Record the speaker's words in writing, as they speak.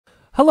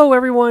Hello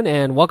everyone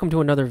and welcome to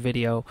another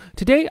video.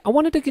 Today I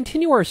wanted to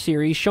continue our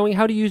series showing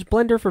how to use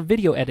Blender for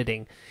video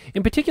editing.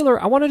 In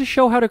particular, I wanted to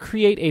show how to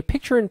create a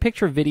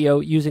picture-in-picture video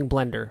using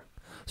Blender.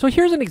 So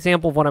here's an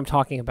example of what I'm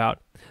talking about.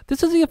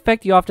 This is the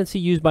effect you often see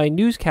used by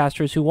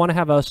newscasters who want to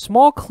have a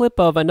small clip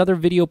of another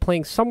video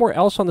playing somewhere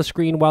else on the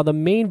screen while the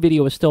main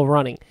video is still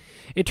running.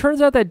 It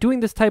turns out that doing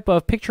this type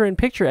of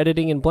picture-in-picture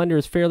editing in Blender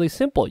is fairly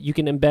simple. You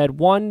can embed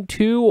 1,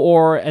 2,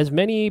 or as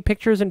many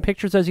pictures in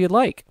pictures as you'd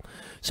like.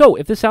 So,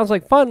 if this sounds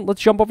like fun,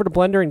 let's jump over to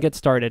Blender and get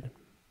started.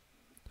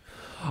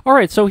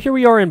 Alright, so here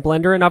we are in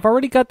Blender, and I've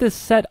already got this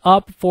set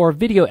up for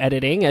video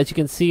editing. As you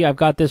can see, I've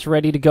got this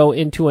ready to go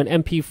into an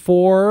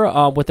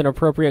MP4 with an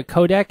appropriate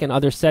codec and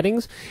other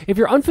settings. If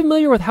you're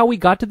unfamiliar with how we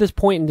got to this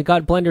point and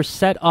got Blender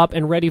set up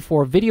and ready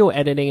for video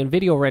editing and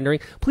video rendering,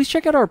 please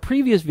check out our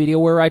previous video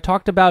where I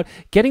talked about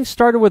getting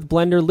started with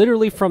Blender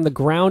literally from the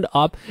ground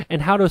up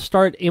and how to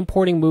start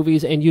importing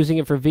movies and using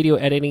it for video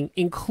editing,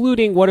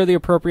 including what are the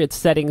appropriate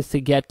settings to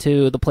get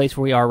to the place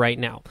where we are right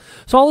now.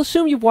 So I'll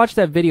assume you've watched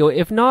that video.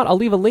 If not, I'll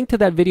leave a link to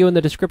that video in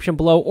the description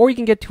below, or you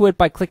can get to it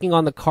by clicking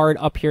on the card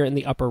up here in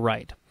the upper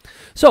right.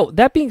 So,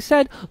 that being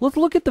said, let's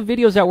look at the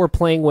videos that we're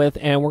playing with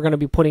and we're going to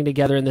be putting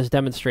together in this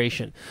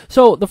demonstration.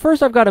 So, the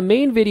first, I've got a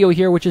main video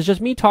here, which is just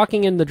me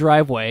talking in the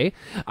driveway.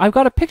 I've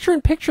got a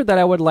picture-in-picture that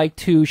I would like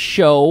to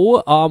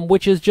show,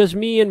 which is just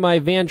me in my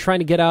van trying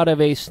to get out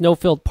of a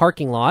snow-filled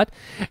parking lot.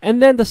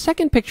 And then the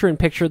second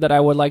picture-in-picture that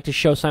I would like to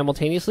show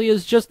simultaneously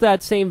is just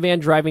that same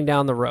van driving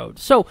down the road.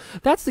 So,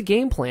 that's the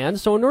game plan.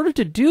 So, in order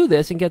to do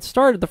this and get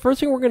started, the first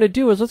thing we're going to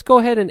do is let's go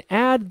ahead and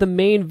add the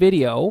main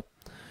video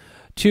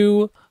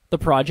to the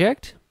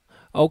project.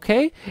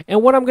 Okay,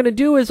 and what I'm going to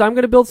do is I'm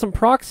going to build some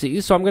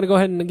proxies. So I'm going to go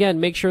ahead and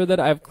again make sure that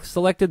I've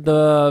selected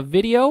the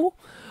video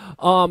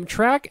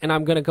track, and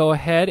I'm going to go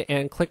ahead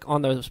and click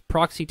on those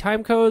proxy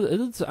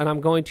timecodes, and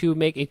I'm going to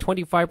make a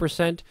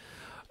 25%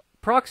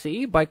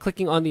 proxy by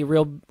clicking on the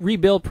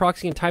rebuild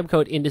proxy and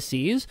timecode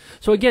indices.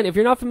 So again, if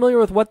you're not familiar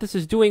with what this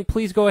is doing,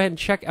 please go ahead and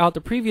check out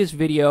the previous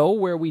video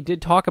where we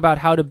did talk about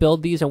how to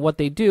build these and what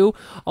they do.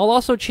 I'll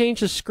also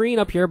change the screen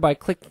up here by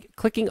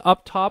clicking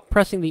up top,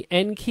 pressing the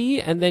N key,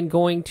 and then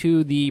going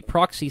to the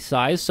proxy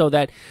size so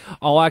that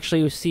I'll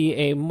actually see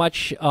a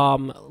much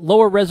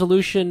lower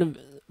resolution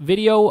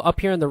video up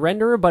here in the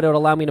renderer, but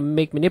it'll allow me to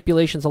make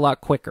manipulations a lot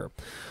quicker.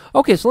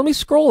 Okay, so let me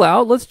scroll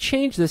out. Let's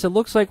change this. It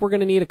looks like we're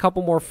going to need a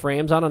couple more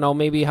frames. I don't know,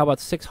 maybe how about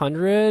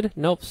 600?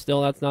 Nope,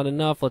 still that's not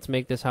enough. Let's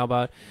make this, how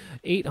about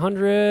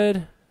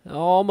 800?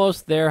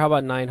 Almost there. How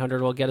about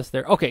 900 will get us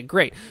there? Okay,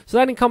 great. So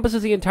that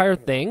encompasses the entire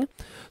thing.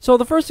 So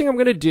the first thing I'm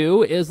going to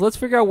do is let's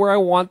figure out where I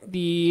want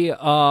the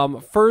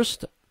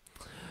first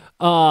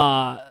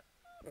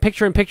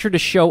picture-in-picture to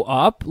show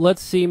up.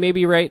 Let's see,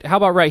 maybe how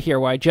about right here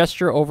where I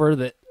gesture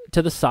over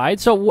to the side.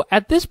 So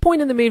at this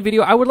point in the main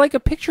video, I would like a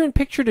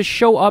picture-in-picture to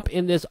show up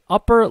in this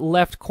upper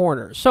left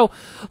corner. So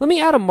let me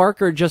add a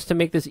marker just to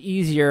make this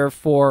easier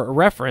for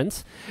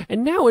reference.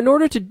 And now in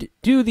order to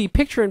do the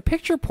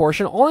picture-in-picture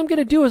portion, all I'm going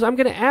to do is I'm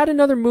going to add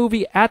another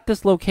movie at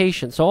this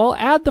location. So I'll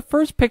add the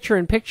first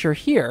picture-in-picture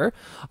here.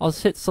 I'll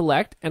hit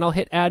select and I'll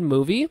hit add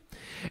movie.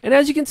 And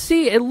as you can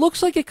see, it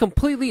looks like it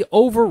completely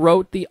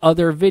overwrote the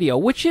other video,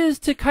 which is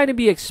to kind of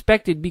be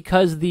expected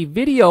because the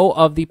video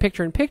of the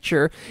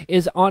picture-in-picture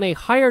is on a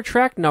higher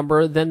track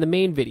number than the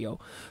main video.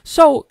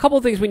 So, a couple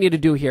of things we need to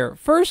do here.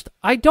 First,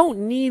 I don't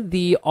need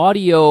the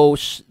audio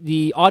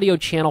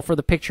channel for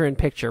the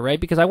picture-in-picture, right?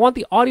 Because I want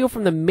the audio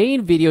from the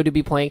main video to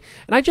be playing,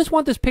 and I just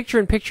want this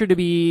picture-in-picture to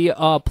be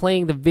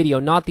playing the video,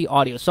 not the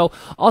audio. So,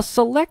 I'll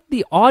select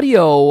the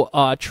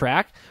audio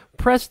track,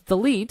 press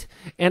delete,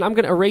 and I'm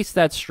going to erase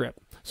that strip.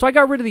 So I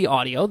got rid of the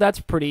audio. That's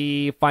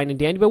pretty fine and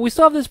dandy, but we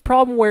still have this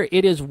problem where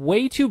it is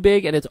way too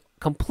big and it's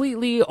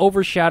completely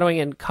overshadowing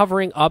and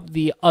covering up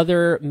the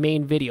other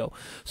main video.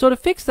 So to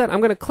fix that,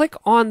 I'm going to click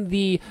on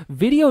the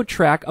video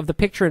track of the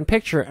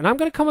picture-in-picture, and I'm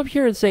going to come up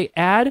here and say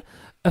add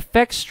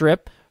effect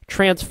strip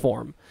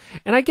transform.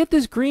 And I get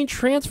this green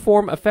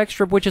transform effect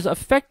strip, which is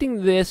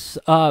affecting this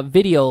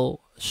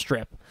video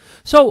strip.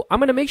 So I'm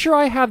going to make sure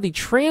I have the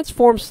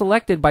transform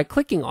selected by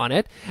clicking on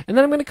it, and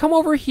then I'm going to come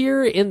over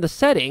here in the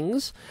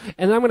settings,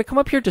 and then I'm going to come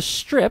up here to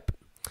strip,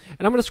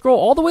 and I'm going to scroll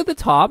all the way to the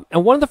top,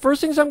 and one of the first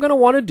things I'm going to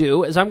want to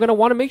do is I'm going to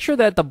want to make sure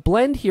that the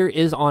blend here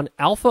is on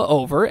alpha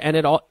over, and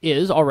it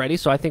is already,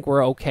 so I think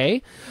we're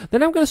okay.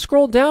 Then I'm going to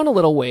scroll down a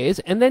little ways,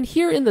 and then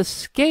here in the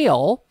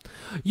scale,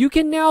 you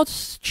can now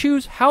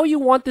choose how you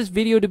want this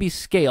video to be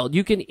scaled.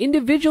 You can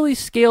individually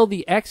scale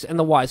the X and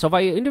the Y. So if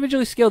I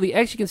individually scale the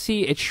X, you can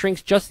see it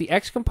shrinks just the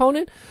X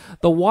component.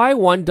 The Y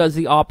one does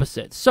the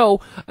opposite. So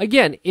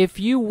again, if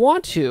you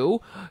want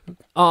to,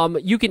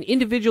 you can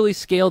individually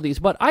scale these,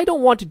 but I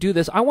don't want to do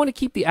this. I want to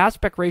keep the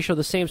aspect ratio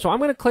the same. So I'm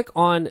going to click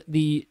on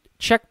the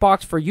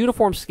checkbox for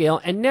uniform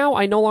scale, and now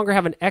I no longer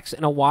have an X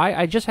and a Y.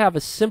 I just have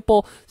a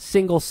simple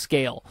single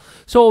scale.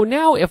 So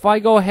now if I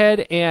go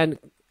ahead and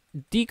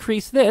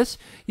decrease this,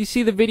 you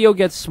see the video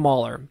gets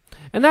smaller.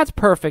 And that's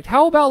perfect.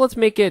 How about let's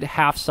make it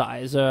half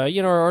size,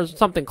 you know, or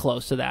something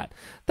close to that.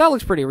 That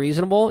looks pretty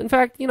reasonable. In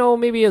fact, you know,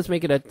 maybe let's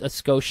make it a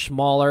skosh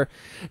smaller.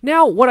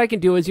 Now, what I can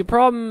do is, the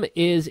problem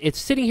is it's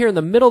sitting here in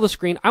the middle of the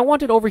screen. I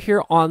want it over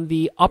here on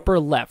the upper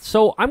left.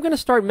 So I'm going to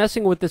start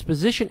messing with this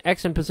position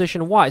X and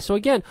position Y. So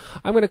again,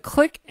 I'm going to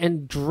click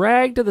and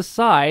drag to the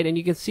side, and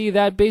you can see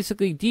that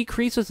basically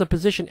decreases the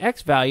position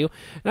X value,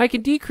 and I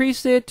can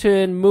decrease it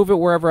and move it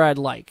wherever I'd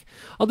like.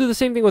 I'll do the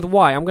same thing with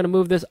Y. I'm going to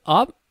move this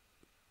up.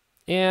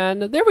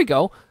 And there we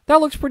go.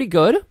 That looks pretty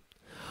good.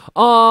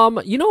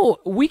 You know,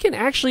 we can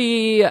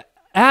actually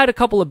add a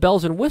couple of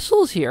bells and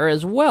whistles here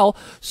as well.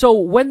 So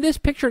when this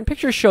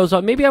picture-in-picture shows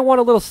up, maybe I want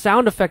a little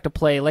sound effect to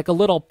play, like a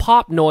little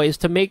pop noise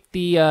to make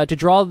the to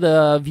draw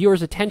the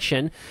viewer's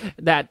attention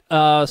that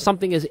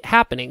something is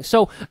happening.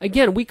 So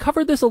again, we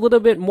covered this a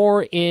little bit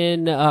more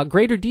in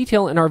greater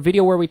detail in our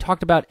video where we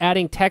talked about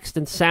adding text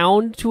and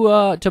sound to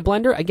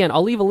Blender. Again,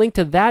 I'll leave a link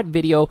to that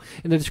video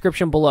in the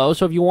description below.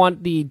 So if you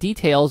want the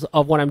details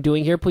of what I'm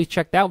doing here, please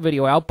check that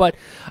video out. But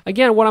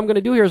again, what I'm going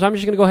to do here is I'm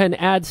just going to go ahead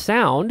and add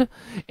sound,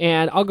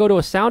 and I'll go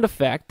to a sound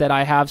effect that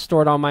I have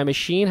stored on my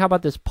machine. How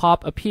about this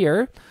pop up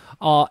here?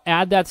 I'll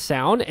add that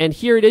sound, and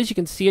here it is. You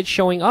can see it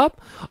showing up.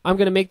 I'm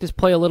going to make this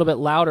play a little bit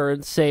louder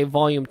and say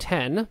volume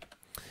 10.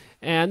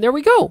 And there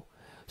we go.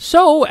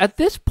 So at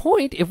this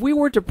point, if we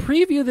were to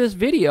preview this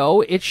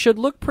video, it should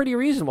look pretty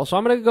reasonable. So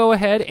I'm going to go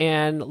ahead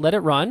and let it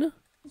run.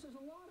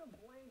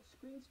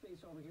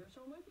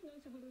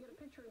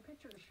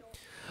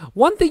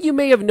 One thing you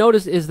may have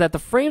noticed is that the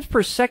frames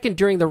per second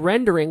during the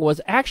rendering was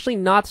actually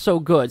not so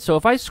good. So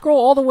if I scroll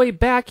all the way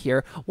back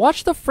here,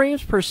 watch the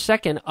frames per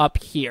second up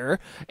here,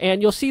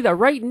 and you'll see that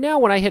right now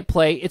when I hit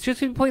play, it's just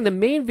going to be playing the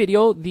main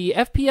video. The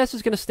FPS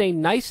is going to stay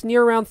nice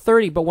near around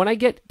 30, but when I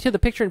get to the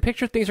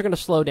picture-in-picture, things are going to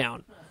slow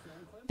down.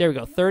 There we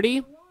go,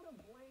 30.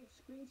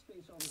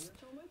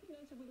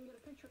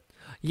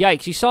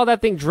 Yikes, you saw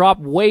that thing drop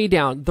way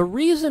down. The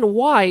reason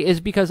why is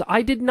because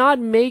I did not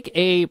make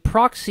a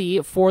proxy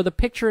for the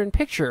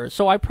picture-in-picture,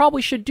 so I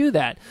probably should do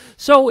that.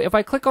 So if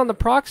I click on the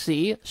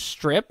proxy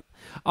strip,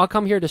 I'll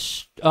come here to,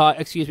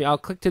 I'll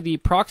click to the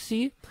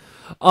proxy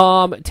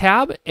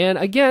tab, and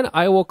again,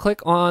 I will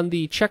click on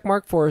the check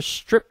mark for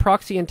strip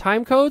proxy and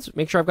time codes,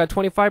 make sure I've got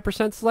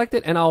 25%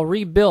 selected, and I'll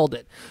rebuild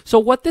it. So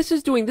what this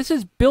is doing, this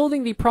is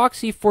building the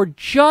proxy for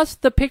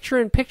just the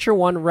picture-in-picture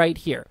one right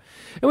here.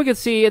 And we can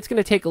see it's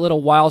going to take a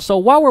little while, so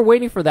while we're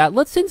waiting for that,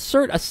 let's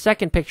insert a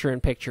second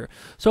picture-in-picture.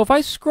 So if I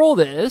scroll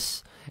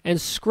this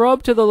and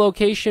scrub to the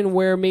location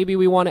where maybe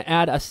we want to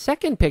add a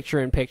second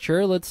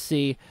picture-in-picture, let's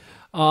see,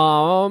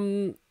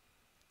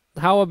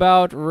 how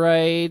about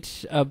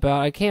right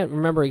about, I can't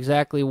remember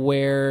exactly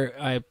where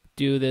I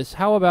do this.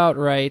 How about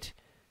right,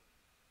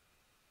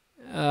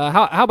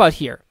 how about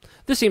here?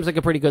 This seems like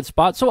a pretty good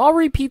spot, so I'll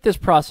repeat this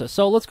process.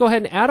 So let's go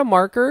ahead and add a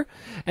marker,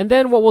 and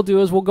then what we'll do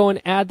is we'll go and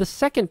add the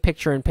second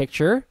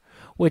picture-in-picture,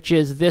 which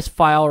is this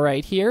file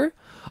right here.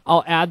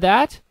 I'll add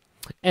that,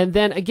 and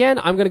then again,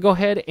 I'm going to go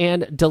ahead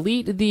and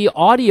delete the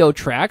audio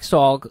track, so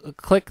I'll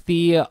click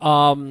the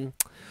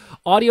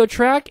audio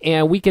track,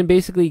 and we can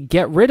basically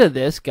get rid of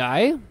this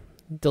guy.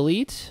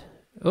 Delete,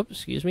 oops,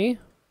 excuse me,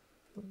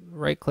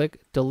 right click,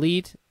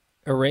 delete,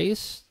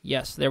 erase,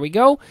 yes, there we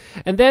go.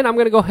 And then I'm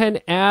going to go ahead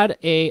and add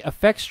a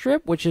effect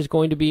strip, which is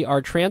going to be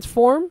our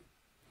transform.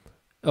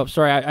 Oh,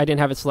 sorry, I didn't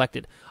have it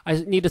selected. I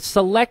need to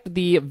select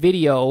the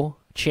video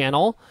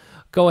channel,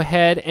 go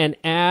ahead and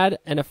add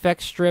an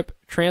effect strip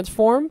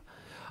transform.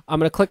 I'm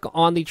going to click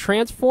on the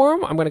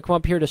transform. I'm going to come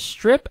up here to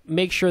strip,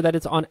 make sure that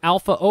it's on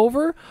alpha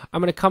over.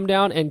 I'm going to come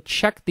down and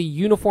check the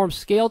uniform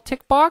scale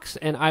tick box,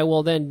 and I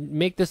will then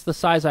make this the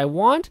size I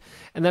want.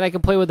 And then I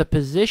can play with the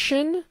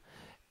position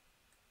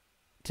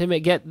to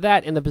get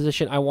that in the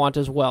position I want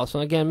as well. So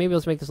again, maybe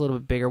let's make this a little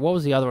bit bigger. What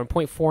was the other one?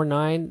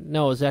 0.49?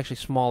 No, it's actually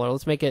smaller.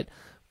 Let's make it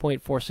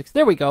 0.46.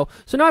 There we go.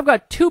 So now I've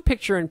got two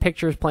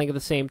picture-in-pictures playing at the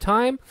same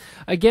time.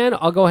 Again,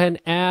 I'll go ahead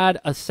and add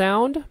a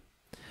sound.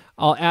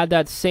 I'll add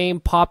that same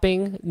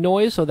popping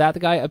noise so that the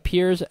guy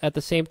appears at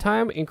the same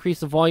time. Increase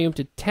the volume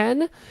to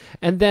 10.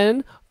 And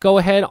then go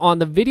ahead on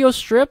the video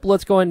strip.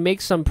 Let's go and make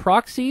some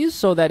proxies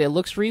so that it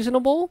looks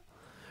reasonable.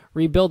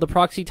 Rebuild the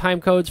proxy time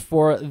codes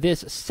for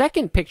this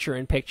second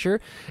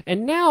picture-in-picture.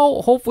 And now,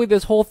 hopefully,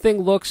 this whole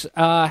thing looks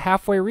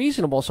halfway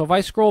reasonable. So if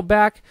I scroll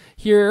back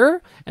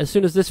here, as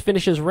soon as this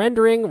finishes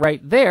rendering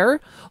right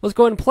there, let's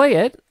go ahead and play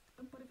it.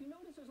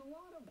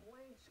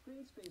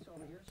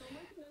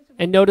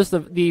 And notice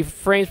the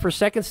frames per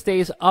second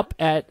stays up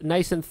at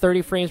nice and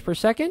 30 frames per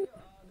second.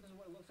 This is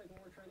what it looks like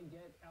when we're trying to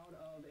get out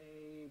of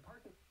a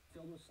park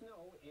filled with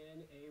snow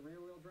in a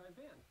rear-wheel drive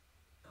van.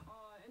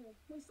 And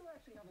we still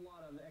actually have a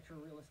lot of extra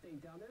real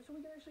estate down there, so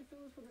we can actually fill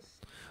this with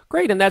a...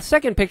 Great, and that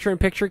second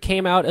picture-in-picture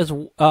came out as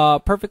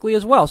perfectly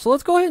as well. So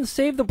let's go ahead and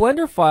save the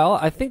Blender file.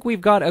 I think we've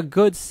got a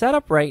good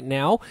setup right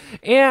now.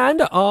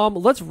 And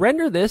let's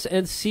render this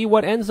and see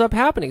what ends up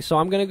happening. So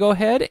I'm going to go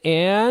ahead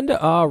and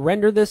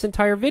render this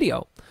entire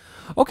video.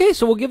 Okay,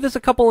 so we'll give this a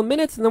couple of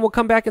minutes, and then we'll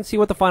come back and see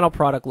what the final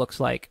product looks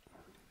like.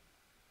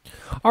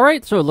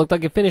 Alright, so it looked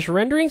like it finished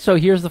rendering, so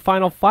here's the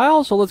final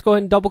file. So let's go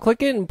ahead and double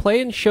click it and play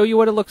it and show you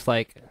what it looks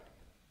like.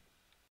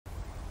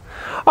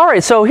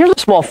 Alright, so here's a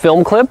small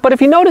film clip, but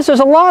if you notice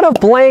there's a lot of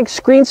blank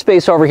screen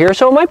space over here,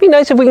 so it might be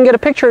nice if we can get a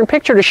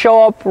picture-in-picture to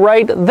show up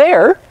right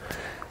there.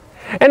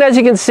 And as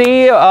you can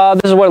see,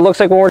 this is what it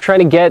looks like when we're trying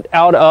to get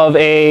out of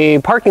a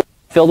parking lot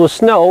filled with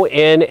snow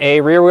in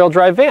a rear-wheel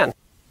drive van.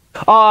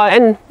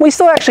 And we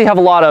still actually have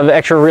a lot of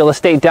extra real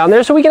estate down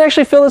there, so we can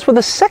actually fill this with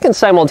a second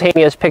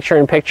simultaneous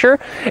picture-in-picture,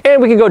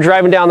 and we can go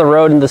driving down the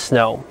road in the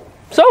snow.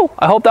 So,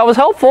 I hope that was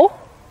helpful.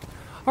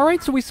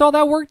 Alright, so we saw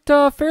that worked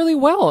fairly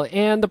well,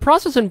 and the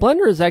process in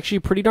Blender is actually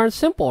pretty darn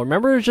simple.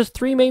 Remember, there's just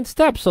 3 main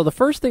steps. So the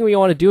first thing we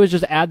want to do is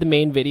just add the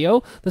main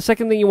video. The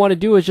second thing you want to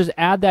do is just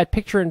add that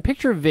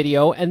picture-in-picture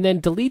video, and then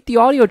delete the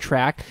audio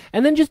track,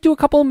 and then just do a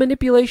couple of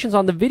manipulations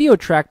on the video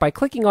track by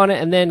clicking on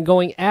it, and then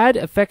going Add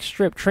Effect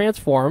Strip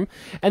Transform,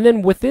 and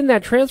then within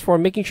that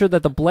transform, making sure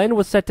that the blend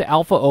was set to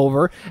alpha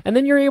over, and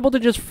then you're able to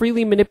just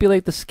freely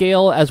manipulate the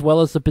scale as well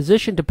as the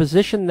position to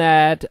position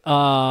that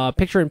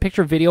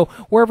picture-in-picture video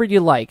wherever you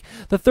like.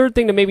 The third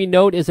thing to maybe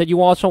note is that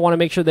you also want to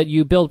make sure that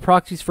you build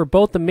proxies for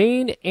both the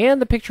main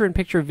and the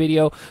picture-in-picture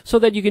video so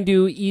that you can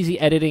do easy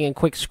editing and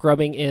quick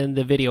scrubbing in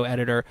the video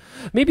editor.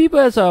 Maybe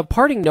as a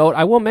parting note,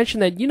 I will mention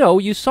that,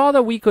 you saw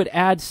that we could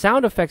add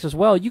sound effects as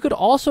well. You could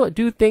also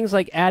do things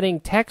like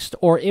adding text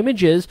or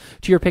images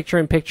to your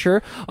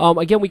picture-in-picture.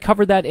 Again, we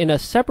covered that in a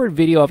separate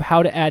video of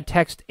how to add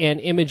text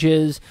and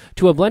images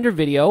to a Blender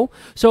video,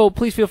 so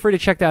please feel free to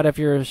check that out if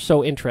you're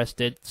so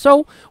interested.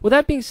 So, with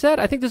that being said,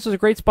 I think this is a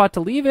great spot to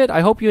leave it.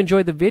 I hope you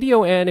enjoyed the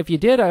video, and if you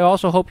did, I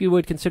also hope you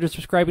would consider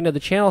subscribing to the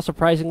channel.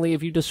 Surprisingly,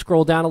 if you just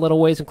scroll down a little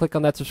ways and click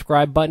on that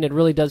subscribe button, it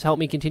really does help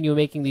me continue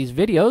making these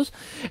videos.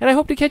 And I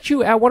hope to catch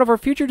you at one of our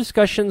future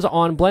discussions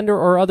on Blender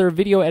or other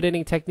video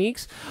editing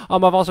techniques.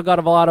 I've also got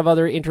a lot of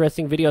other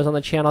interesting videos on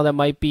the channel that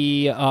might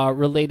be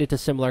related to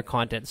similar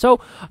content. So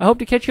I hope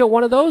to catch you at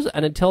one of those,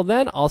 and until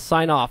then, I'll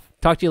sign off.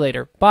 Talk to you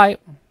later. Bye.